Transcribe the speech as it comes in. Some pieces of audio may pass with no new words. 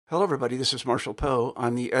Hello, everybody. This is Marshall Poe.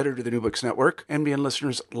 I'm the editor of the New Books Network. NBN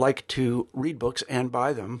listeners like to read books and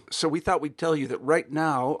buy them. So we thought we'd tell you that right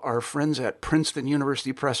now, our friends at Princeton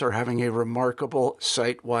University Press are having a remarkable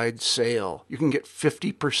site-wide sale. You can get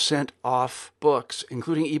 50% off books,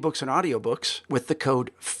 including ebooks and audiobooks, with the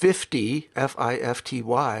code 50,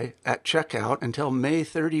 F-I-F-T-Y, at checkout until May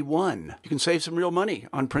 31. You can save some real money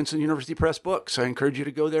on Princeton University Press books. I encourage you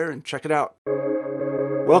to go there and check it out.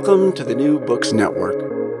 Welcome to the New Books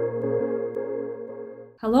Network.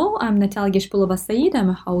 Hello, I'm Natalia Geshpulova-Said.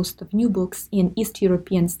 I'm a host of New Books in East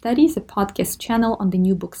European Studies, a podcast channel on the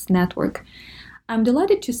New Books Network. I'm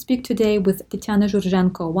delighted to speak today with Tatiana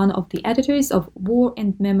Zhurzenko, one of the editors of War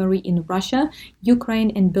and Memory in Russia,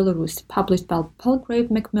 Ukraine and Belarus, published by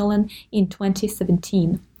Palgrave Macmillan in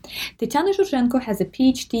 2017. Tatiana Zhurzenko has a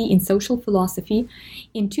PhD in social philosophy.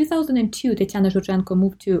 In 2002, Tatiana Zhurzenko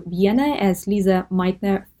moved to Vienna as Lisa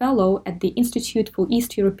Meitner Fellow at the Institute for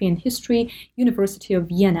East European History, University of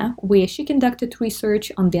Vienna, where she conducted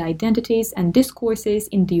research on the identities and discourses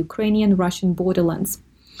in the Ukrainian-Russian borderlands.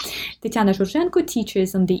 Tatiana Zhurzenko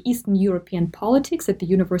teaches on the Eastern European politics at the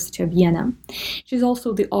University of Vienna. She's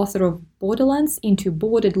also the author of Borderlands into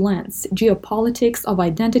Bordered Lands, Geopolitics of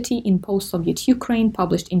Identity in Post-Soviet Ukraine,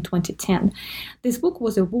 published in 2010. This book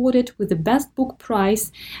was awarded with the Best Book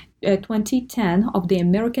Prize 2010 of the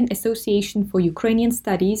American Association for Ukrainian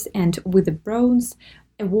Studies and with the Bronze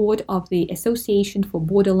Award of the Association for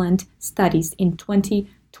Borderland Studies in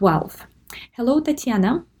 2012. Hello,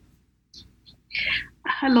 Tatiana.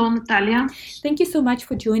 Hello, Natalia. Thank you so much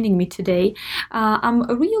for joining me today. I'm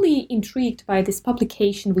really intrigued by this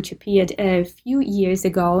publication, which appeared a few years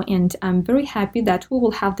ago, and I'm very happy that we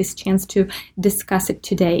will have this chance to discuss it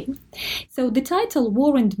today. So the title,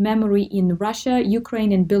 War and Memory in Russia,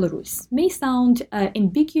 Ukraine and Belarus, may sound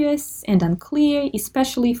ambiguous and unclear,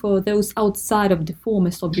 especially for those outside of the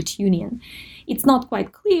former Soviet Union. It's not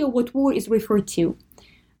quite clear what war is referred to.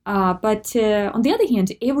 But on the other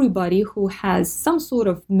hand, everybody who has some sort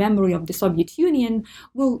of memory of the Soviet Union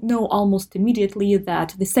will know almost immediately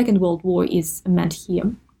that the Second World War is meant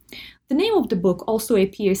here. The name of the book also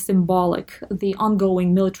appears symbolic, the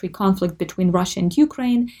ongoing military conflict between Russia and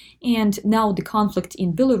Ukraine, and now the conflict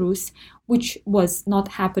in Belarus, which was not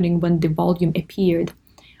happening when the volume appeared.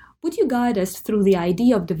 Would you guide us through the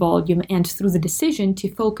idea of the volume and through the decision to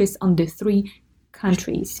focus on the three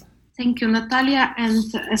countries? Thank you, Natalia, and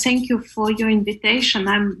thank you for your invitation.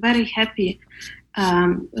 I'm very happy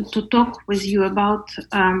to talk with you about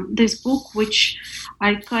this book, which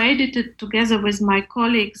I co-edited together with my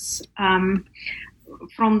colleagues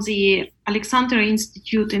from the Alexander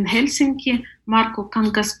Institute in Helsinki, Marko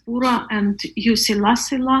Kangaspuro and Jussi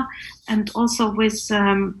Lassila, and also with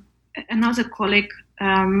another colleague.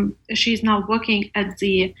 She is now working at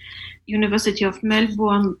the University of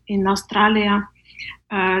Melbourne in Australia,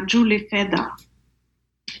 Julie Feder.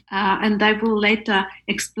 And I will later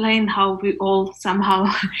explain how we all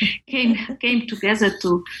somehow came together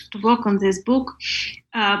to work on this book.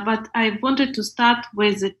 But I wanted to start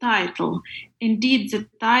with the title. Indeed, the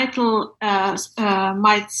title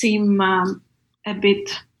might seem a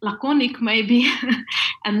bit laconic maybe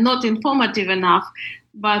and not informative enough.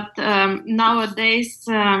 But nowadays,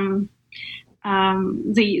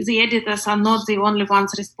 the editors are not the only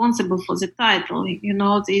ones responsible for the title. You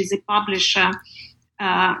know, the publisher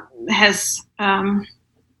has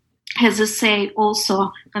a say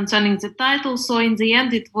also concerning the title. So in the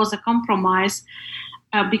end, it was a compromise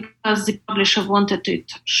because the publisher wanted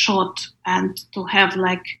it short and to have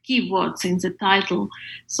like keywords in the title.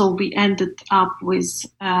 So we ended up with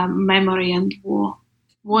memory and war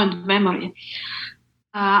and memory.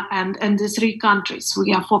 And the three countries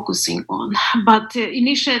we are focusing on. But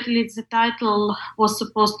initially the title was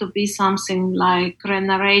supposed to be something like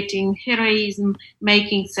narrating heroism,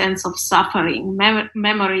 making sense of suffering,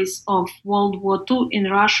 memories of World War II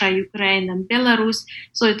in Russia, Ukraine and Belarus.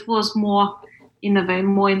 So it was more, in a way,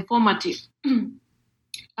 more informative. And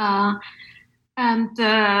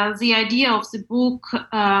the idea of the book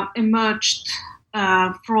emerged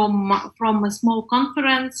from a small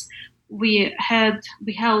conference we held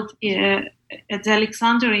at the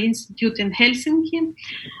Alexander Institute in Helsinki,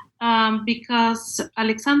 because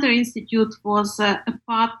Alexander Institute was a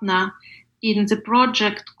partner in the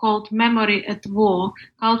project called Memory at War,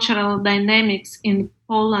 Cultural Dynamics in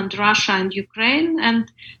Poland, Russia and Ukraine.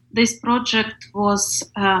 And this project was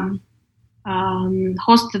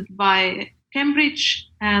hosted by Cambridge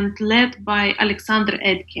and led by Alexander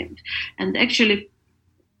Etkind. And actually,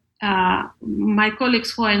 my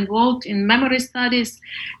colleagues who are involved in memory studies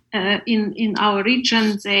in our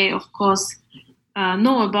region, they of course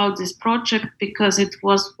know about this project because it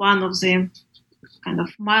was one of the kind of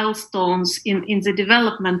milestones in the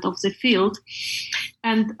development of the field.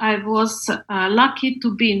 And I was lucky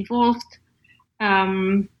to be involved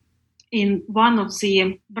in one of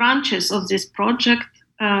the branches of this project,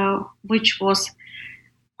 which was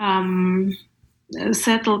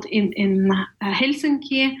settled in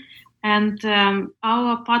Helsinki. And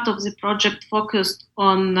our part of the project focused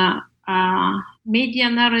on media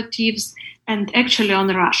narratives and actually on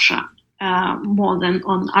Russia more than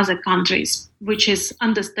on other countries, which is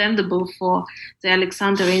understandable for the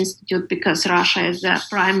Alexander Institute because Russia is their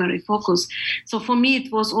primary focus. So for me,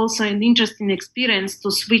 it was also an interesting experience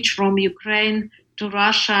to switch from Ukraine to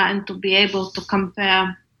Russia and to be able to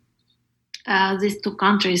compare these two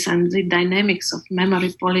countries and the dynamics of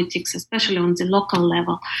memory politics, especially on the local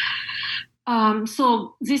level.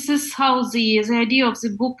 So this is how the idea of the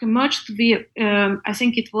book emerged. I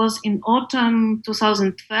think it was in autumn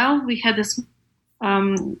 2012. We had this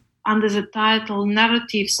under the title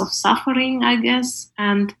 "Narratives of Suffering," I guess,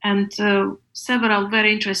 and several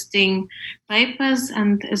very interesting papers.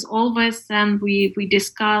 And as always, then we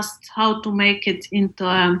discussed how to make it into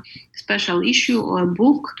a special issue or a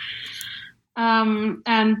book.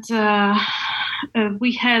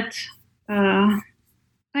 We had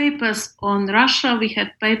papers on Russia, we had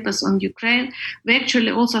papers on Ukraine. We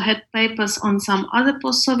actually also had papers on some other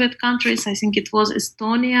post-Soviet countries. I think it was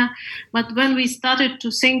Estonia. But when we started to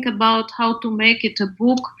think about how to make it a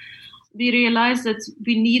book, we realized that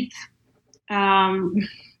we need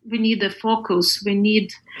a focus. We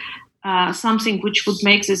need something which would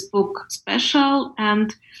make this book special.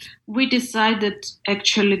 And we decided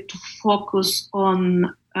actually to focus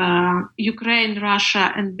on Ukraine,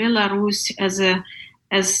 Russia, and Belarus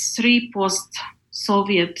as three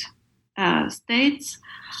post-Soviet states,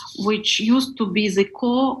 which used to be the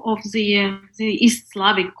core of the East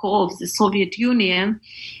Slavic core of the Soviet Union,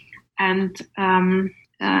 and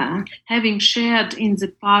having shared in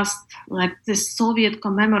the past like the Soviet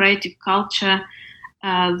commemorative culture,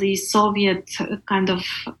 the Soviet kind of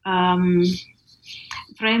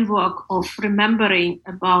framework of remembering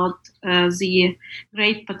about the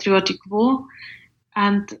Great Patriotic War.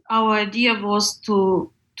 And our idea was to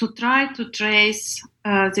try to trace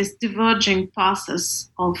these diverging paths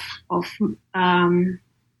of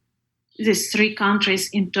these three countries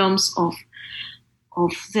in terms of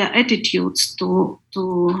their attitudes to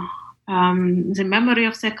the memory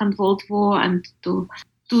of Second World War and to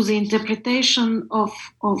the interpretation of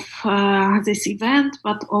this event,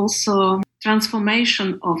 but also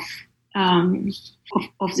transformation of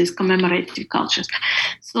these commemorative cultures.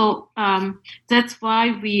 So that's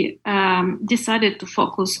why we decided to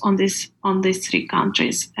focus on these three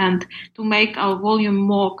countries and to make our volume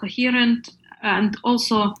more coherent and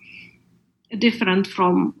also different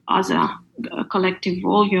from other collective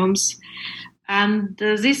volumes. And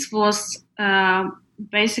this was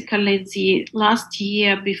basically the last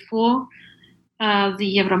year before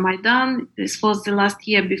the Euromaidan. This was the last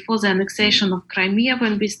year before the annexation of Crimea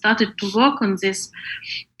when we started to work on this.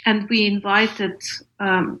 And we invited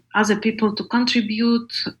other people to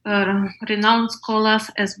contribute, renowned scholars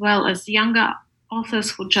as well as younger authors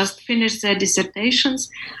who just finished their dissertations.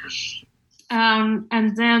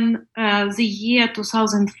 And then the year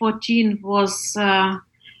 2014 was a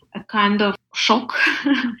kind of shock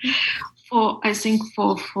for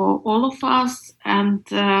all of us. And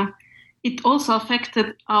it also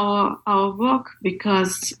affected our work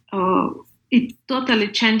because it totally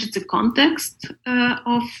changed the context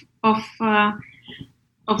of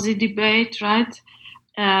the debate, right?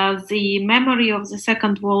 The memory of the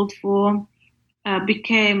Second World War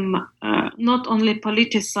became not only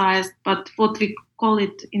politicized, but what we call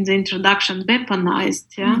it in the introduction,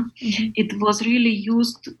 weaponized. Yeah, mm-hmm. It was really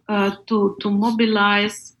used to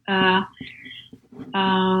mobilize.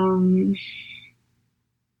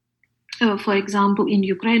 For example, in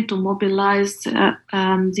Ukraine, to mobilize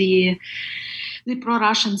the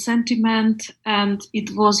pro-Russian sentiment, and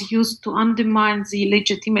it was used to undermine the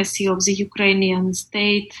legitimacy of the Ukrainian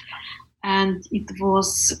state, and it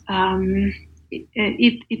was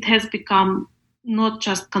it has become not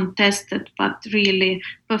just contested, but really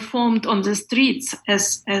performed on the streets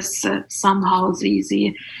as somehow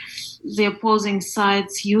the opposing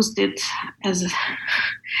sides used it as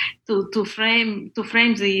to frame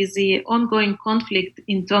the ongoing conflict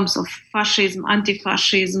in terms of fascism,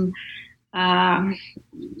 anti-fascism, and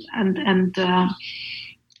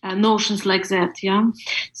notions like that. Yeah,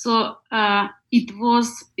 so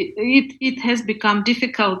it has become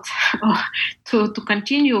difficult to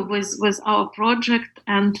continue with our project,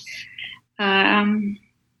 and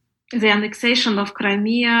the annexation of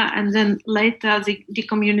Crimea, and then later the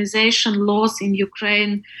decommunization laws in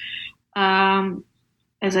Ukraine,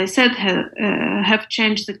 as I said, have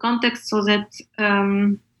changed the context so that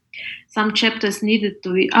some chapters needed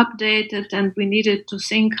to be updated, and we needed to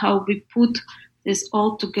think how we put this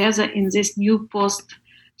all together in this new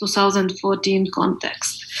post-2014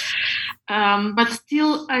 context. But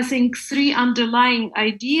still, I think three underlying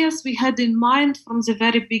ideas we had in mind from the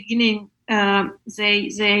very beginning,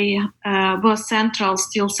 they were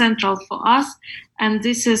still central for us. And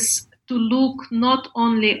this is to look not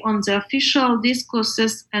only on the official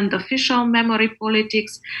discourses and official memory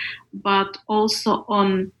politics, but also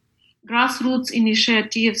on grassroots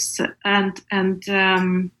initiatives and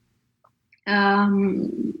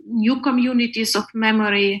new communities of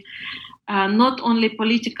memory, not only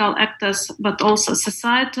political actors, but also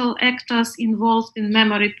societal actors involved in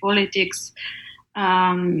memory politics,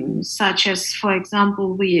 such as, for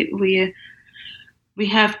example, we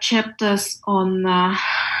have chapters on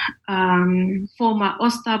former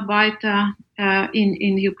Ostarbeiter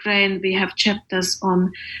in Ukraine. We have chapters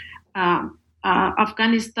on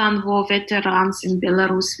Afghanistan war veterans in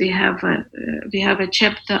Belarus. We have a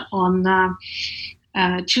chapter on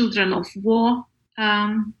children of war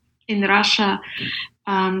in Russia.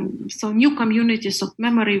 So new communities of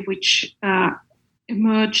memory which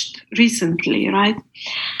emerged recently, right?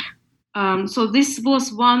 So this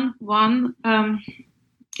was one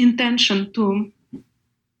intention to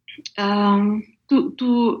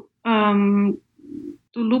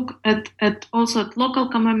look at also at local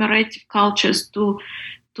commemorative cultures to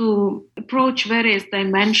approach various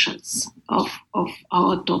dimensions of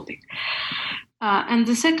our topic. And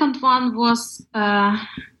the second one was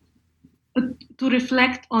to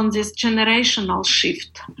reflect on this generational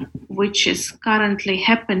shift, which is currently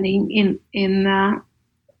happening in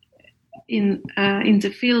the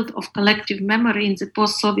field of collective memory in the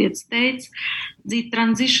post-Soviet states, the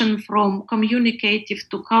transition from communicative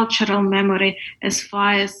to cultural memory as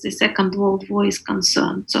far as the Second World War is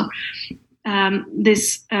concerned. So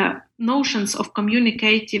these notions of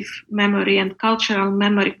communicative memory and cultural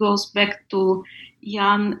memory goes back to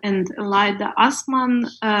Jan and Elida Assmann,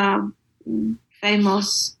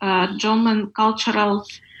 famous German cultural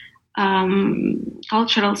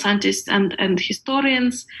scientists and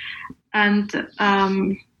historians. And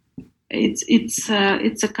it's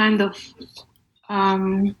a kind of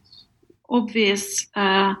obvious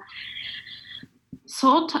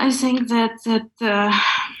thought, I think, that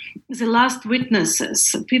the last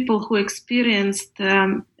witnesses, people who experienced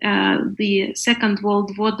the Second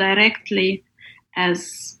World War directly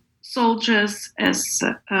as soldiers, as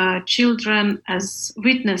children, as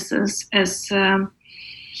witnesses, as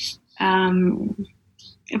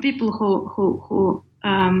people who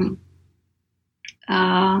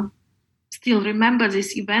still remember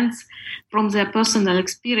these events from their personal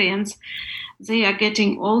experience, they are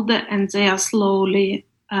getting older and they are slowly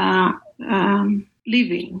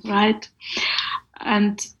living, right?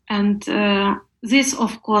 And this,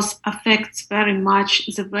 of course, affects very much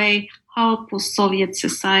the way how post-Soviet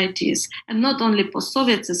societies, and not only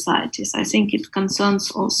post-Soviet societies, I think it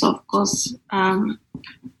concerns also, of course,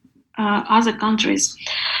 other countries,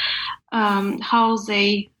 how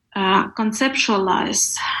they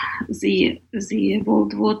conceptualize the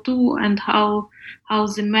World War II and how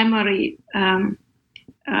the memory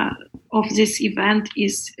of this event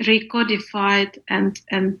is recodified and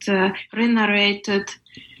re-narrated,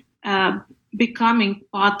 becoming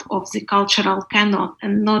part of the cultural canon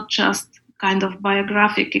and not just kind of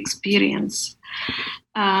biographic experience.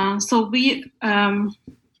 So we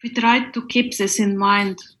tried to keep this in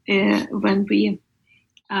mind when we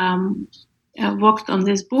worked on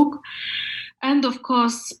this book. And of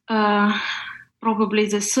course, probably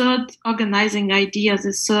the third organizing idea,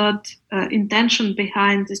 the third intention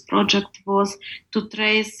behind this project was to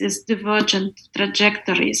trace these divergent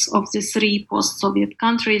trajectories of the three post-Soviet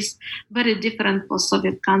countries, very different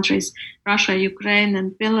post-Soviet countries, Russia, Ukraine,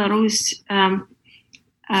 and Belarus, and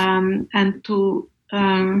to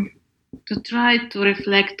try to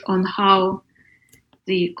reflect on how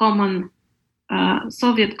the common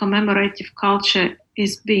Soviet commemorative culture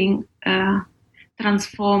is being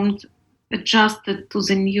transformed, adjusted to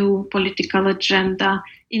the new political agenda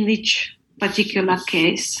in each particular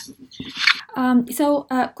case.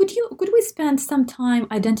 Could we spend some time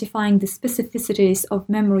identifying the specificities of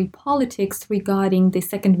memory politics regarding the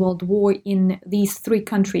Second World War in these three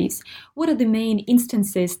countries? What are the main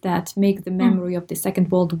instances that make the memory of the Second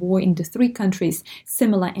World War in the three countries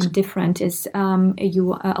similar and different, as you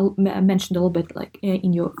mentioned a little bit like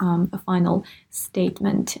in your final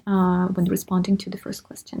statement when responding to the first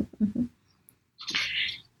question? Mm-hmm.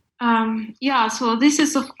 So this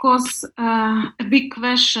is, of course, a big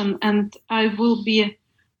question, and I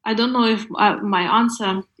don't know if my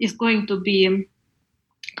answer is going to be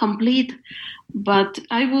complete, but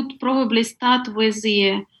I would probably start with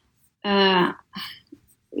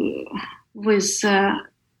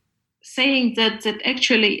saying that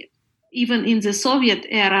actually, even in the Soviet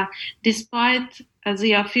era, despite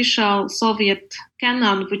the official Soviet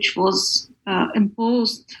canon, which was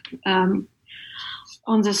imposed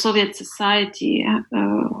on the Soviet society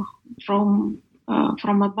from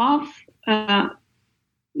above,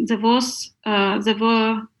 there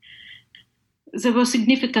were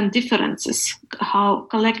significant differences how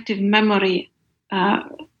collective memory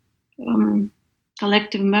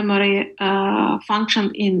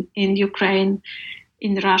functioned in Ukraine,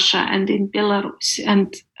 in Russia, and in Belarus. And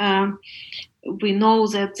we know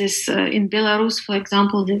that this in Belarus, for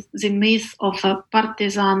example, the myth of a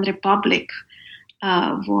partisan republic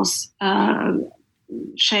was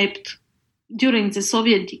shaped during the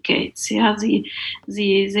Soviet decades. Yeah, the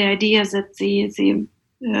idea that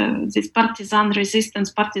this partisan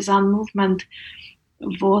resistance, partisan movement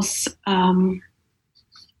was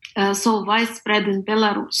so widespread in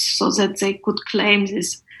Belarus, so that they could claim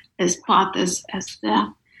this as part as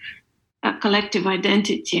their collective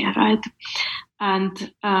identity, right?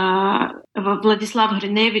 And Vladislav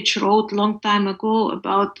Hrinevich wrote a long time ago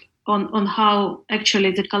about on how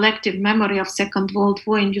actually the collective memory of Second World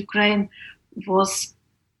War in Ukraine was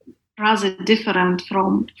rather different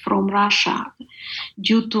from Russia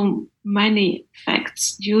due to many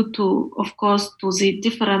facts, due to, of course, to the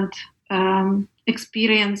different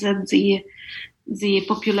experience that the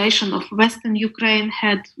population of Western Ukraine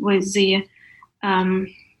had with the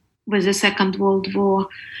Second World War,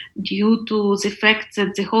 due to the fact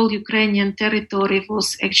that the whole Ukrainian territory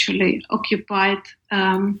was actually occupied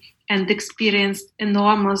and experienced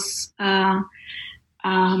enormous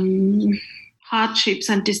hardships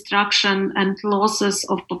and destruction and losses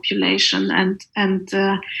of population and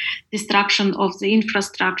destruction of the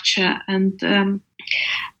infrastructure, and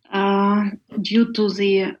due to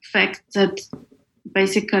the fact that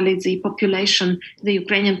basically the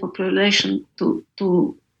Ukrainian population to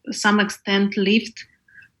some extent lived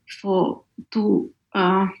for 2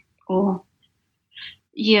 or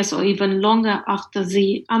years or even longer under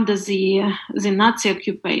the Nazi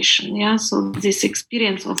occupation. Yeah, so this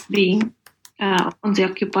experience of being on the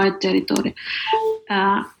occupied territory,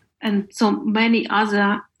 and so many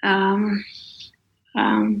other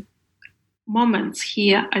moments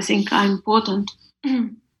here, I think, are important.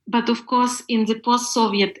 But of course, in the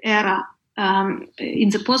post-Soviet era,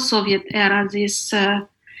 these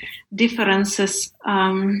differences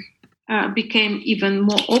became even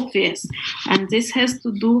more obvious, and this has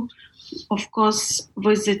to do, of course,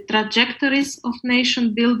 with the trajectories of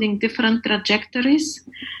nation building, different trajectories.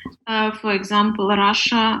 For example,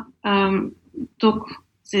 Russia took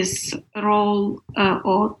this role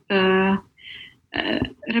or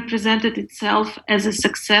represented itself as a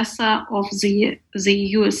successor of the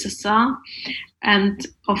USSR, and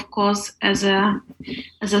of course as a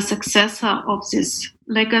successor of this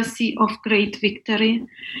legacy of great victory,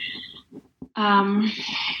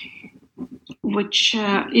 which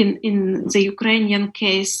in the Ukrainian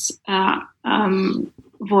case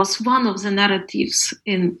was one of the narratives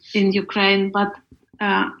in Ukraine, but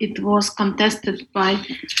it was contested by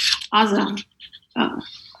other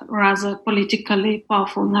rather politically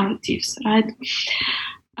powerful narratives, right?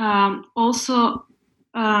 Also,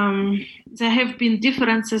 there have been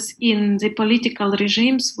differences in the political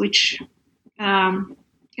regimes which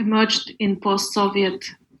emerged in post-Soviet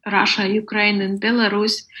Russia, Ukraine, and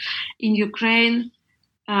Belarus. In Ukraine,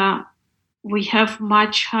 we have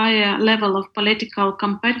much higher level of political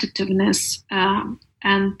competitiveness,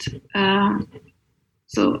 and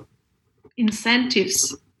so incentives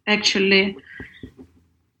actually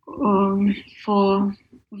for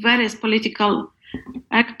various political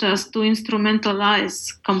actors to instrumentalize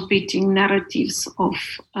competing narratives of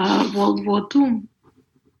World War II,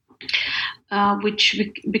 which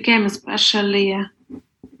became especially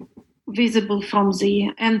visible from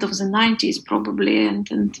the end of the 90s, probably, and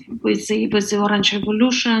with the Orange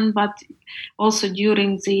Revolution, but also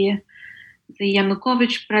during the the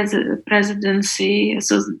Yanukovych presidency.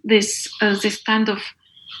 So this kind of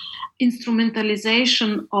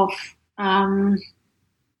instrumentalization of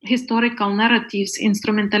historical narratives,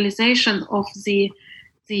 instrumentalization of the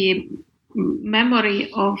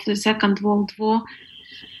memory of the Second World War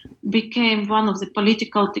became one of the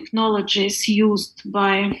political technologies used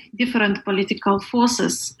by different political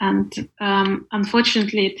forces, and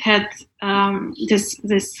unfortunately, it had this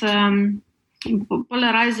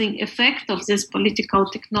polarizing effect of these political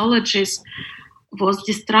technologies was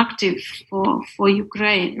destructive for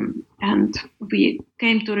Ukraine, and we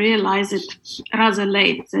came to realize it rather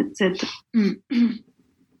late that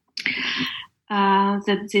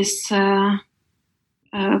these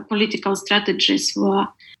political strategies were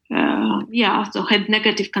so had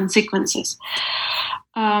negative consequences.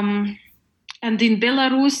 And in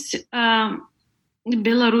Belarus,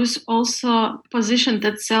 Belarus also positioned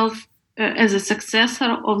itself as a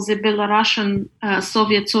successor of the Belarusian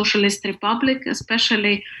Soviet Socialist Republic,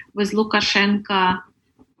 especially with Lukashenko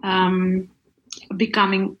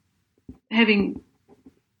having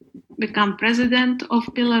become president of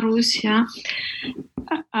Belarus,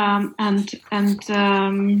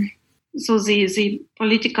 so the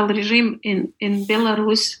political regime in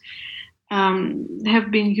Belarus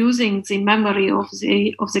have been using the memory of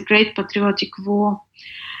the Great Patriotic War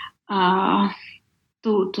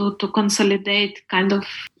to consolidate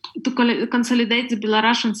consolidate the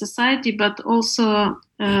Belarusian society, but also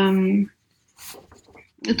to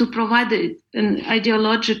provide an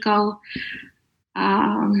ideological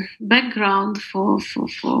background for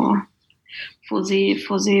the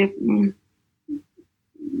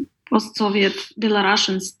post-Soviet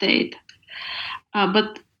Belarusian state.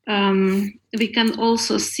 But we can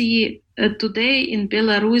also see today in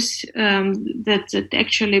Belarus that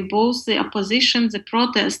actually both the opposition, the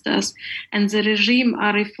protesters, and the regime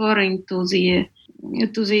are referring to the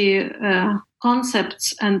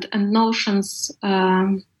concepts and notions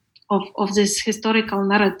of this historical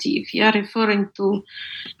narrative. Referring to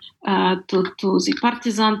the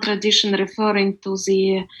partisan tradition, referring to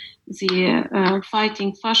the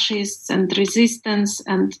fighting fascists and resistance,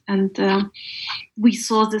 and we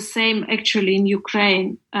saw the same actually in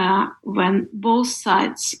Ukraine when both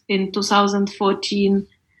sides in 2014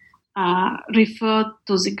 referred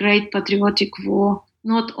to the Great Patriotic War.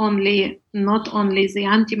 Not only the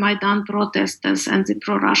anti-Maidan protesters and the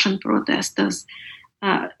pro-Russian protesters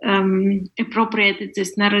appropriated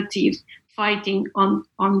this narrative, fighting on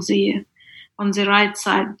the right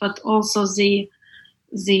side, but also the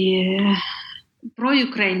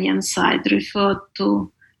pro-Ukrainian side referred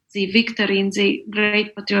to the victory in the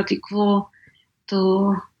Great Patriotic War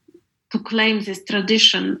to claim this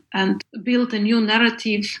tradition and build a new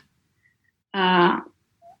narrative,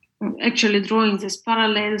 actually drawing these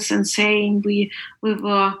parallels and saying we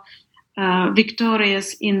were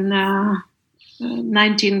victorious in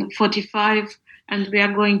 1945 and we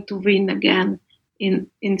are going to win again in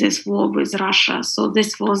this war with Russia. So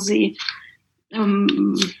this was the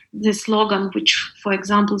slogan which, for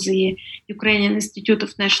example, the Ukrainian Institute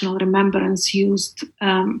of National Remembrance used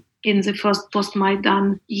in the first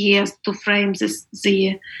post-Maidan years to frame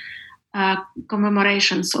the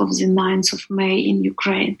commemorations of the 9th of May in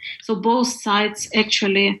Ukraine. So both sides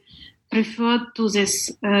actually referred to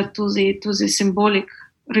this to the symbolic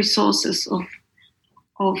resources of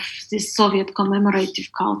this Soviet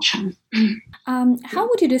commemorative culture. How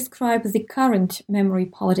would you describe the current memory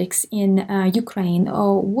politics in Ukraine?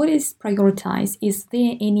 Or what is prioritized? Is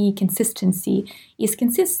there any consistency? Is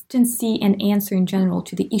consistency an answer in general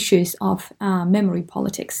to the issues of memory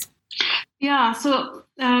politics? Yeah, so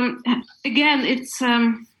again,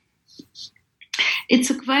 it's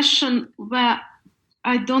a question where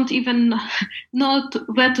I don't even know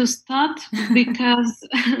where to start because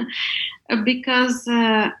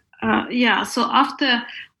so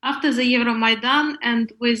after the Euromaidan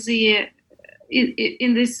and with the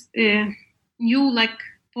in this new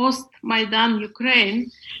post-Maidan Ukraine,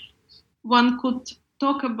 one could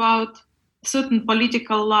talk about certain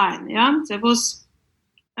political line. There was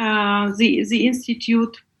the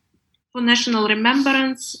Institute for National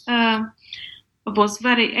Remembrance was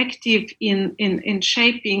very active in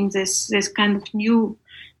shaping this kind of new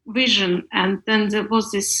vision, and then there was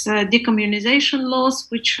this decommunization laws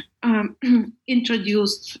which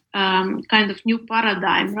introduced kind of new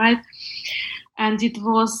paradigm, right? And it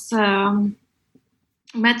was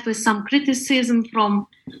met with some criticism from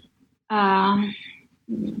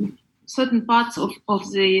certain parts of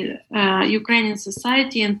the Ukrainian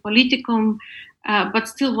society and politicum, but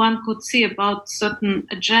still one could see about certain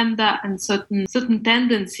agenda and certain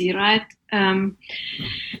tendency, right?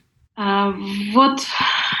 What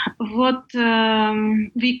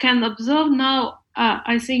we can observe now,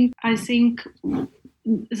 I think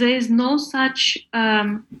there is no such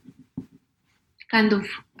kind of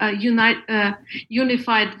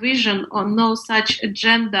unified vision or no such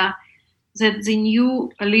agenda that the new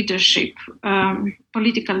leadership,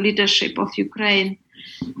 political leadership of Ukraine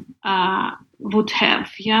would have,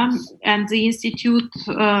 and the Institute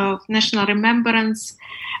of National Remembrance,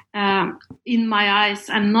 in my eyes,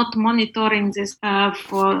 I'm not monitoring this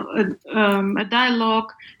for a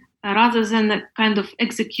dialogue, rather than a kind of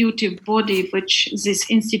executive body, which this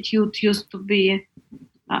institute used to be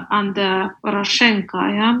under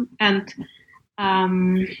Poroshenko, and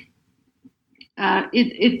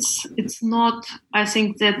it's not, I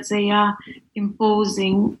think, that they are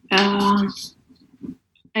imposing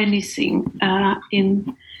anything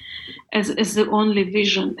in as the only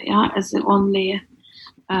vision, as the only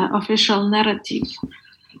official narrative.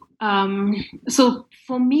 So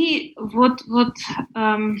for me, what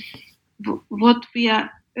we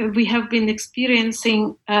have been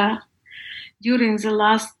experiencing during the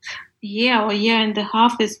last year or year and a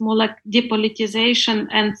half is more like depolitization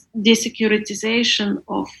and desecuritization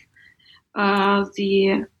of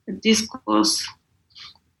the discourse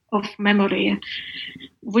of memory,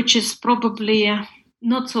 which is probably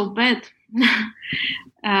not so bad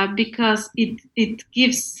because it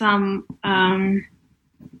gives some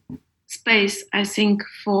space, I think,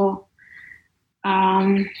 for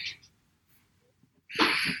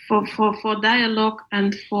dialogue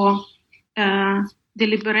and for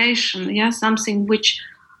deliberation, something which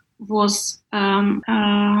was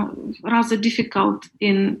rather difficult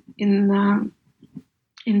in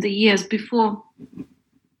the years before.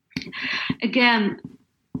 Again,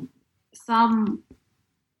 some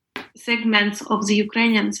segments of the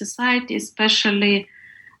Ukrainian society, especially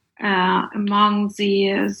among the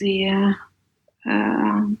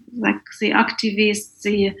activists,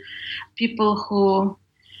 the people who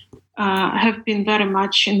have been very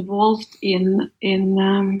much involved in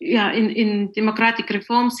democratic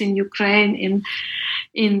reforms in Ukraine,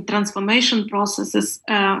 in transformation processes.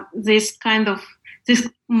 This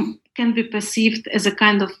can be perceived as a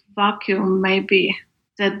kind of vacuum, maybe,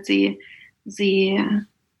 that the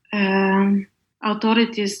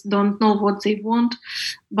authorities don't know what they want.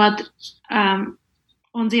 But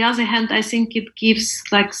on the other hand, I think it gives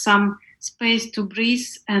like some space to breathe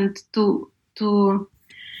and to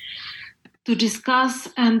discuss,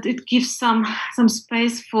 and it gives some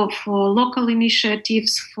space for local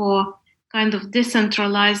initiatives, for kind of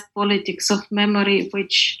decentralized politics of memory,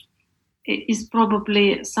 which is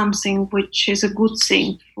probably something which is a good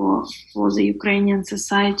thing for the Ukrainian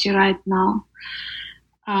society right now.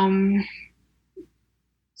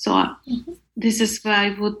 This is where I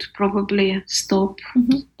would probably stop.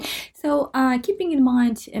 Mm-hmm. So, keeping in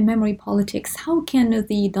mind memory politics, how can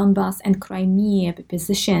the Donbass and Crimea be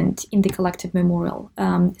positioned in the collective memorial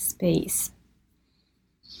space?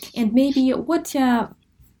 And maybe what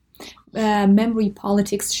memory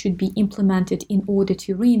politics should be implemented in order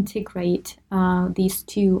to reintegrate these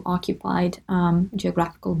two occupied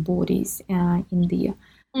geographical bodies in the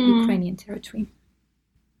Ukrainian territory?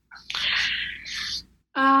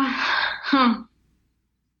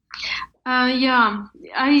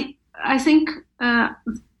 I think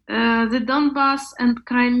the Donbass and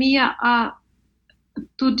Crimea are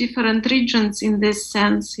two different regions in this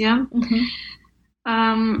sense,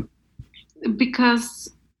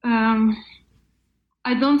 because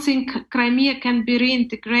I don't think Crimea can be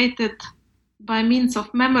reintegrated by means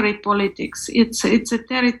of memory politics. It's a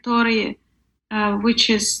territory which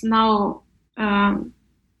is now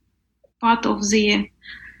part of the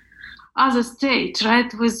other state,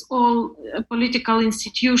 right, with all political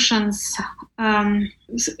institutions,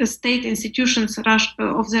 state institutions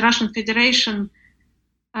of the Russian Federation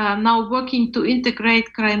now working to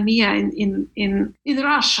integrate Crimea in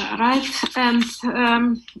Russia, right? And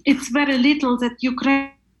it's very little that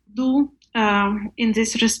Ukraine do in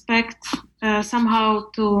this respect, somehow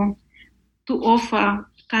to offer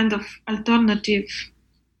kind of alternative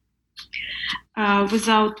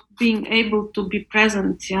without being able to be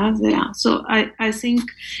present there. So I think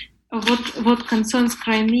what concerns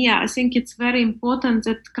Crimea, I think it's very important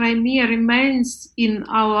that Crimea remains in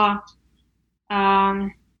our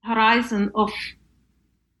horizon of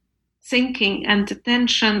thinking and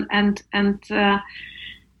attention and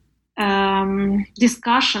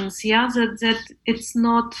discussions, that it's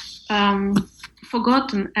not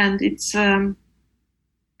forgotten, and it's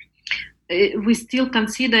we still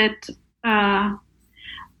consider it a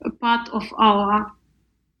part of our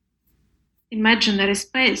imaginary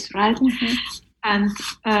space, right? And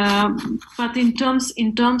but in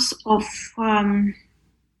terms of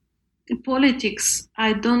politics,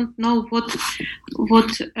 I don't know what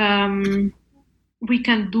we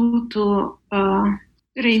can do to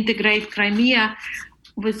reintegrate Crimea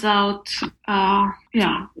without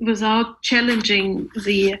challenging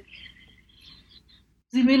the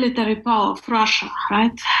military power of Russia,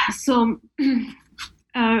 right? So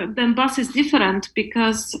Donbass is different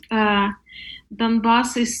because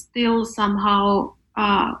Donbass is still somehow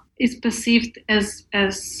is perceived as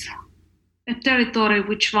a territory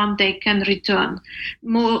which one day can return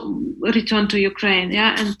to Ukraine,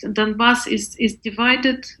 and Donbass is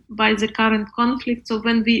divided by the current conflict. So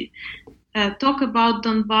when we talk about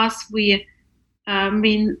Donbass, we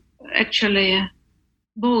mean actually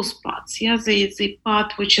both parts, the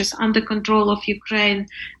part which is under control of Ukraine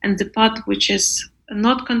and the part which is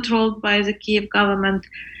not controlled by the Kiev government.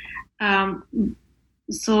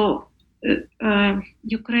 So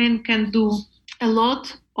Ukraine can do a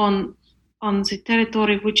lot on the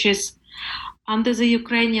territory which is under the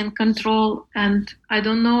Ukrainian control, and I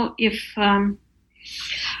don't know if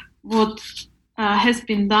what has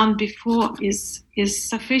been done before is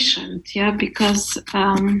sufficient, because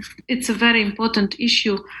it's a very important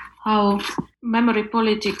issue how memory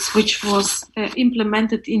politics, which was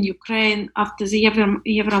implemented in Ukraine after the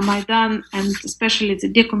Euromaidan, and especially the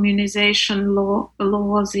decommunization law,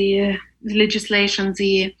 the legislation,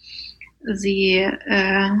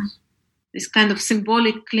 this kind of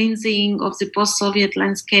symbolic cleansing of the post-Soviet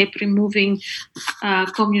landscape, removing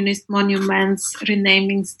communist monuments,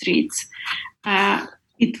 renaming streets.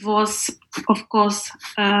 It was, of course,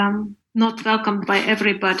 not welcomed by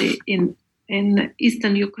everybody in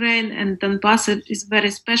eastern Ukraine, and Donbass is a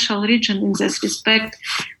very special region in this respect.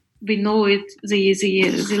 We know it.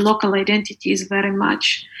 The local identity is very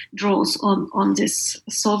much draws on this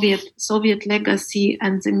Soviet legacy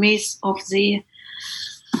and the myth of the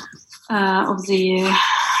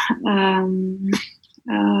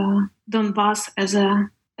Donbass as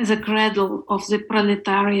a cradle of the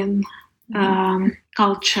proletarian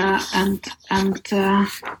culture and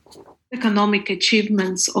economic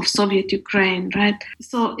achievements of Soviet Ukraine, right?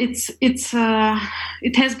 So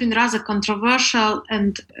it has been rather controversial,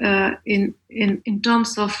 and in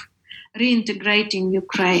terms of reintegrating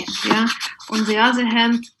Ukraine. On the other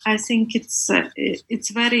hand, I think it's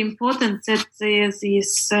very important that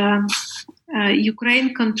this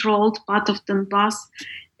Ukraine-controlled part of Donbass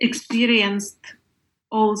experienced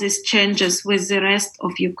all these changes with the rest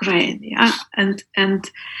of Ukraine, and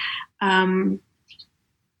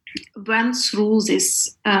went through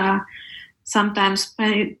this sometimes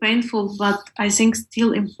painful, but I think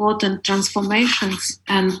still important transformations.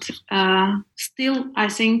 And still, I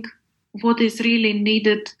think what is really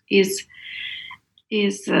needed is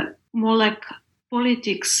more like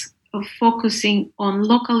politics of focusing on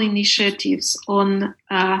local initiatives, on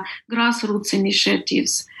grassroots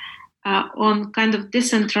initiatives, on kind of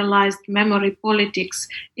decentralized memory politics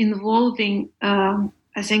involving,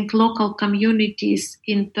 I think, local communities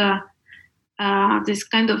into this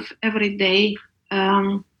kind of everyday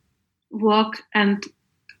work and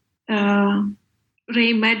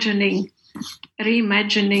reimagining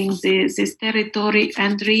this territory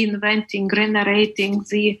and reinventing, generating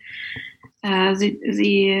the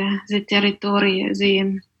territory,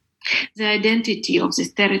 the identity of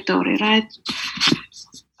this territory, right?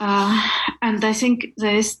 And I think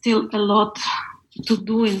there is still a lot to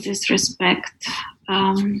do in this respect.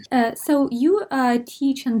 So you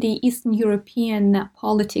teach on the Eastern European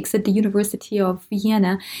politics at the University of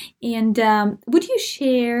Vienna, and would you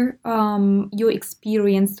share your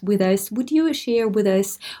experience with us? Would you share with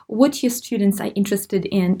us what your students are interested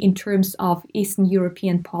in terms of Eastern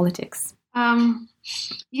European politics?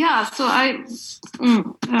 So I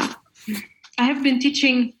have been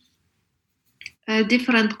teaching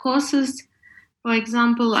different courses. For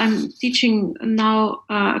example, I'm teaching now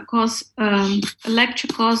a lecture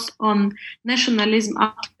course on nationalism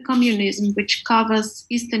after communism, which covers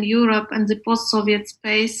Eastern Europe and the post-Soviet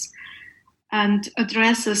space, and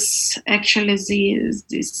addresses actually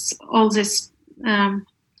all this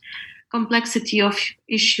complexity of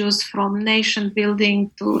issues, from nation building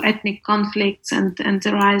to ethnic conflicts and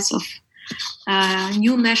the rise of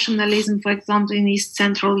new nationalism, for example, in East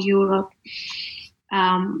Central Europe.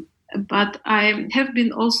 But I have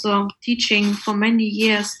been also teaching for many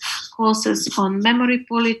years courses on memory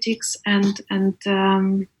politics and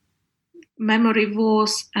memory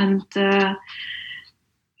wars and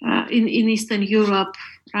in Eastern Europe,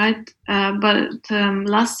 right? But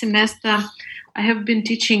last semester I have been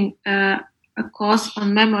teaching a course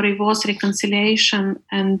on memory wars, reconciliation,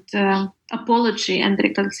 and apology and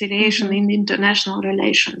reconciliation in international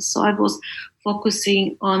relations. So I was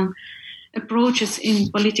focusing on approaches in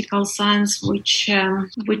political science which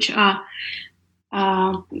are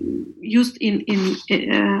used in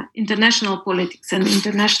international politics and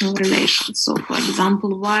international relations. So, for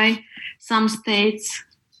example, why some states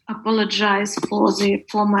apologize for the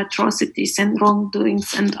former atrocities and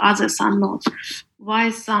wrongdoings and others are not. Why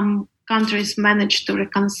some countries manage to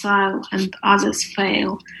reconcile and others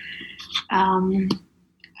fail. And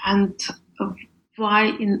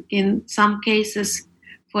why in some cases,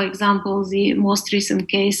 for example, the most recent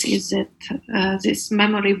case is that this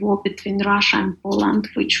memory war between Russia and Poland,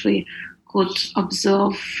 which we could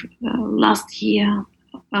observe last year,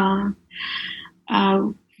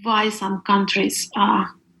 why some countries are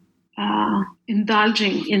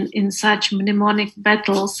indulging in such mnemonic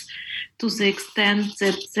battles to the extent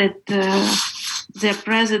that their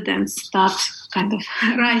presidents start kind of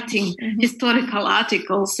writing historical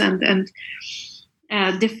articles and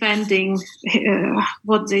defending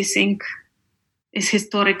what they think is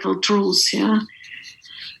historical truth. Yeah.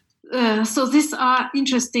 So these are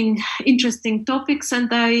interesting topics, and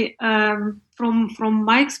I, from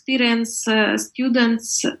my experience,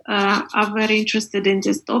 students are very interested in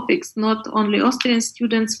these topics. Not only Austrian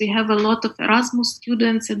students, we have a lot of Erasmus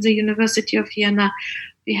students at the University of Vienna.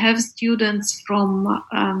 We have students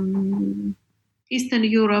from Eastern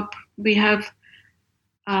Europe. We have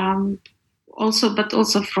also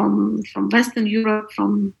from Western Europe,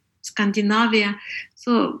 from Scandinavia.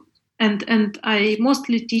 So. And I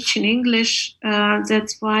mostly teach in English.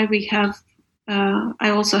 That's why we have. I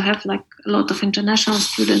also have like a lot of international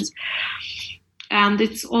students, and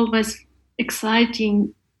it's always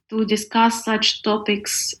exciting to discuss such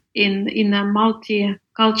topics in a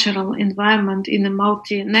multicultural environment, in a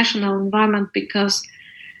multinational environment, because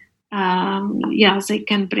they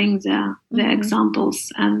can bring their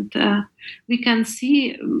examples, and we can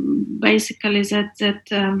see basically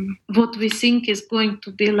that what we think is going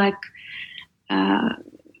to be like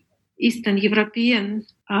Eastern European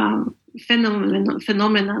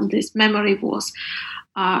phenomenon, this memory wars,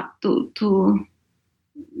 are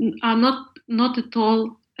not at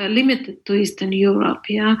all limited to Eastern Europe.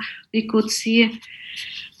 Yeah, we could see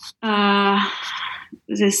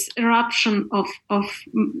this eruption of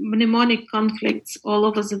mnemonic conflicts all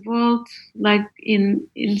over the world. Like in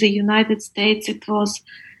the United States, it was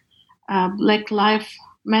Black Lives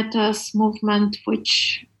Matters movement,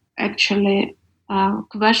 which actually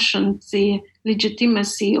questioned the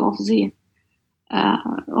legitimacy of the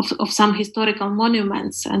of some historical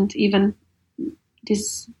monuments, and even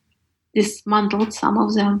dismantled some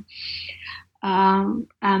of them.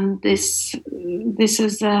 And this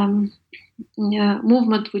is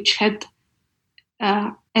movement which had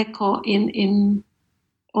echo in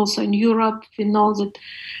also in Europe. We know that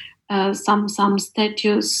some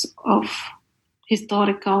statues of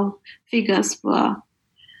historical figures were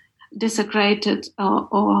desecrated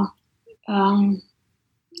or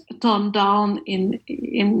torn down in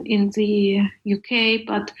the UK,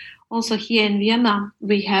 but also here in Vienna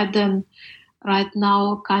we had right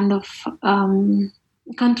now kind of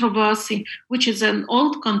controversy, which is an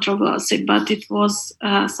old controversy, but it was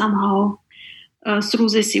somehow through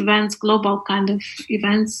these events, global kind of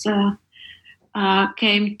events,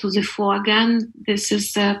 came to the fore again. This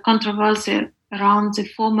is a controversy around the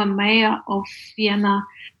former mayor of Vienna,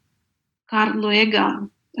 Karl Lueger,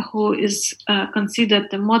 who is considered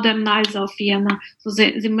the modernizer of Vienna. So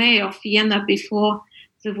the mayor of Vienna before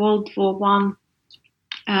the World War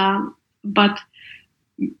I, but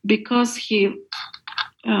because he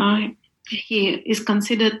is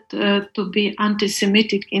considered to be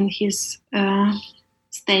anti-Semitic in his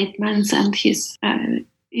statements and his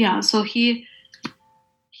so he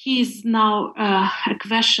is now a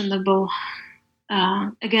questionable,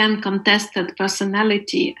 again contested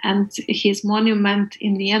personality, and his monument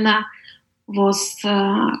in Vienna was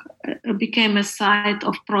became a site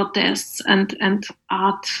of protests and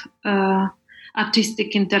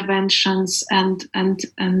artistic interventions and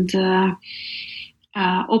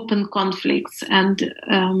open conflicts, and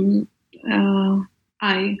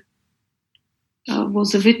I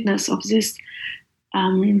was a witness of this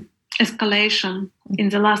escalation in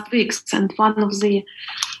the last weeks. And one of the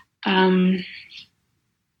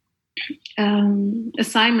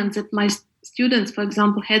assignments that my students, for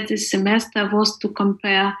example, had this semester was to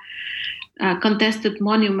compare contested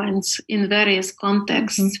monuments in various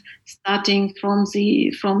contexts, starting from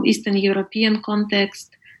Eastern European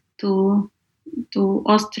context to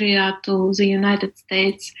Austria, to the United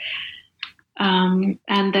States. And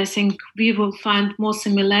I think we will find more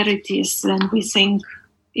similarities than we think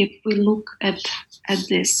if we look at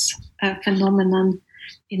this phenomenon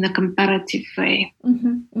in a comparative way.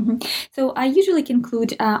 So I usually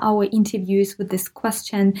conclude our interviews with this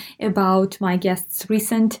question about my guests'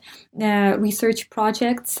 recent research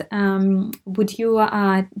projects. Would you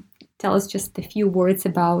tell us just a few words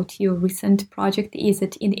about your recent project? Is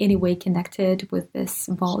it in any way connected with this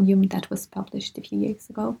volume that was published a few years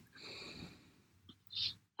ago?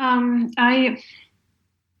 I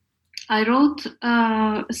wrote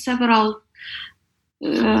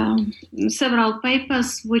several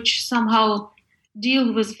papers which somehow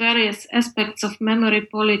deal with various aspects of memory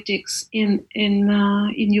politics in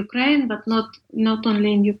Ukraine, but not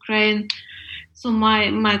only in Ukraine. So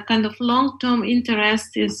my kind of long-term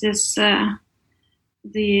interest is this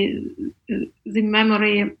the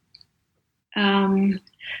memory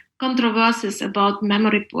controversies about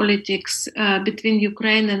memory politics between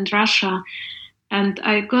Ukraine and Russia, and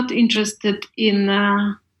I got interested in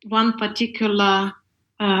one particular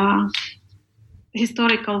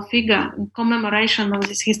historical figure, in commemoration of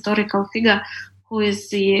this historical figure, who is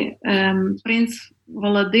the Prince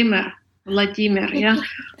Vladimir,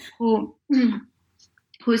 who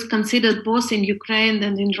is considered both in Ukraine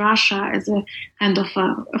and in Russia as a kind of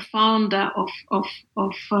a founder of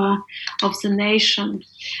the nation.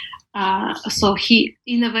 So he,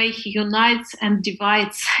 in a way, he unites and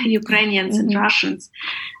divides Ukrainians and Russians.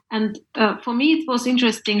 And for me, it was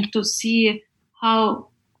interesting to see how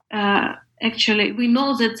actually we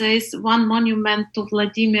know that there is one monument to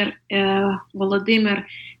Vladimir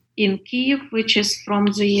in Kiev, which is from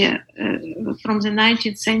the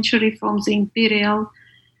 19th century, from the imperial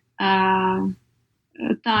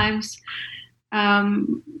times.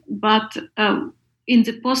 But in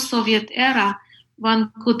the post-Soviet era,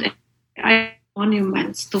 one could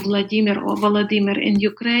monuments to Vladimir or Volodymyr in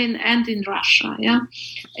Ukraine and in Russia.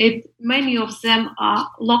 Many of them are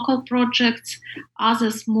local projects,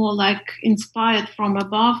 others more like inspired from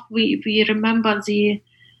above. We remember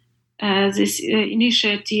this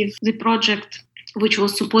initiative, the project which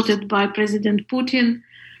was supported by President Putin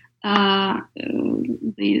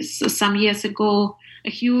some years ago. A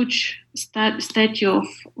huge statue of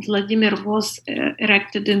Vladimir was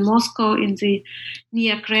erected in Moscow,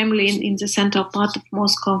 near Kremlin, in the central part of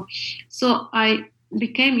Moscow. So I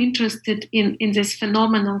became interested in this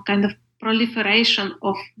phenomenon, kind of proliferation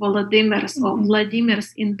of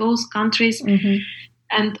Vladimirs in both countries,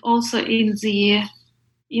 and also in the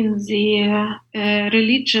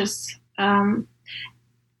religious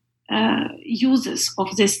uses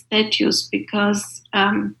of these statues, because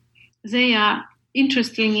they are,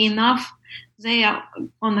 interestingly enough, they are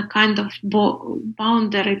on a kind of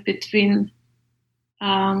boundary between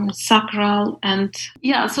sacral and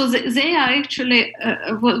so they are actually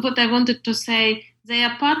what I wanted to say, they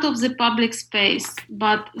are part of the public space,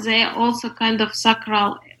 but they are also kind of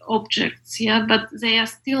sacral objects, but they are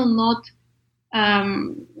still not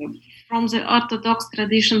from the Orthodox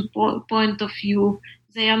tradition point of view,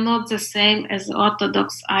 they are not the same as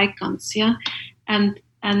Orthodox icons, and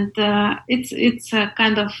it's a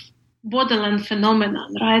kind of borderland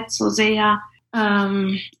phenomenon, right? So they are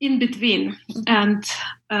in between, and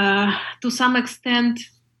to some extent,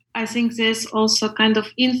 I think there's also kind of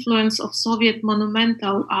influence of Soviet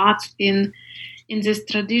monumental art in this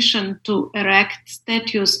tradition to erect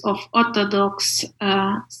statues of Orthodox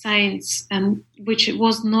saints, and which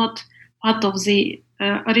was not part of the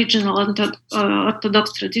original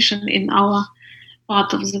Orthodox tradition in our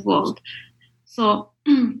part of the world. So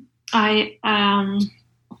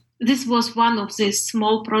this was one of these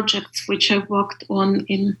small projects which I worked on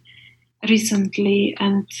recently,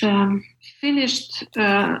 and finished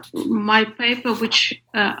my paper, which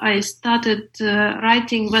I started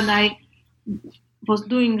writing when I was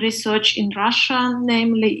doing research in Russia,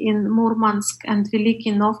 namely in Murmansk and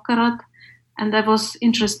Veliki Novgorod, and I was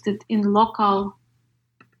interested in local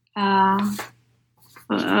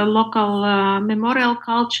memorial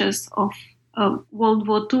cultures of World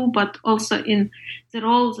War II, but also in the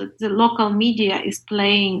role that the local media is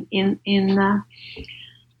playing in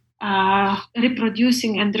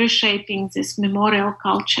reproducing and reshaping these memorial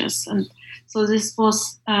cultures. And so this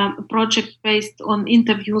was a project based on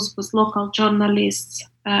interviews with local journalists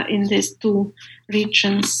in these two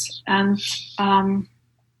regions, and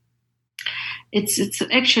it's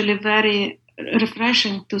actually very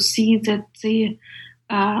refreshing to see that the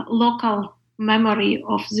local memory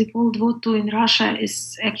of the World War II in Russia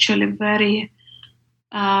is actually very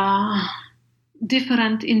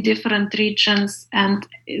different in different regions, and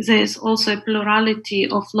there is also a plurality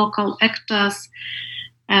of local actors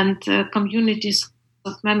and communities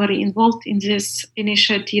of memory involved in these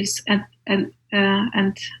initiatives, and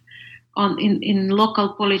and in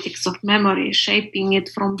local politics of memory, shaping it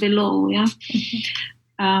from below. Yeah,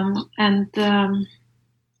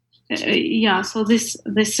 so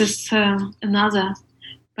this is another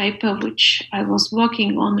paper which I was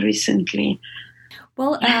working on recently.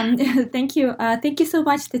 Well, thank you. Thank you so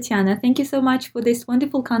much, Tatiana. Thank you so much for this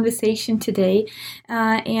wonderful conversation today.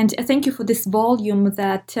 And thank you for this volume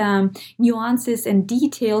that nuances and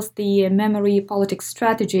details the memory politics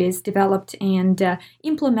strategies developed and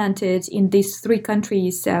implemented in these three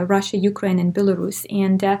countries, Russia, Ukraine, and Belarus.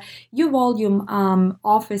 And your volume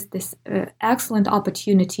offers this excellent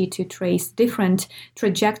opportunity to trace different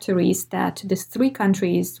trajectories that these three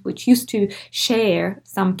countries, which used to share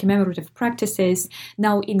some commemorative practices,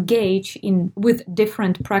 now engage with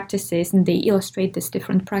different practices, and they illustrate these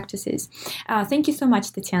different practices. Thank you so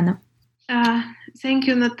much, Tatiana. Thank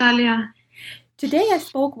you, Natalia. Today I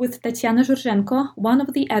spoke with Tatiana Zhurzhenko, one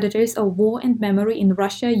of the editors of War and Memory in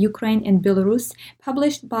Russia, Ukraine, and Belarus,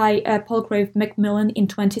 published by Palgrave Macmillan in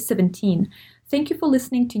 2017. Thank you for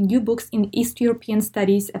listening to New Books in East European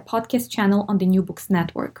Studies, a podcast channel on the New Books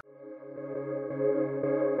Network.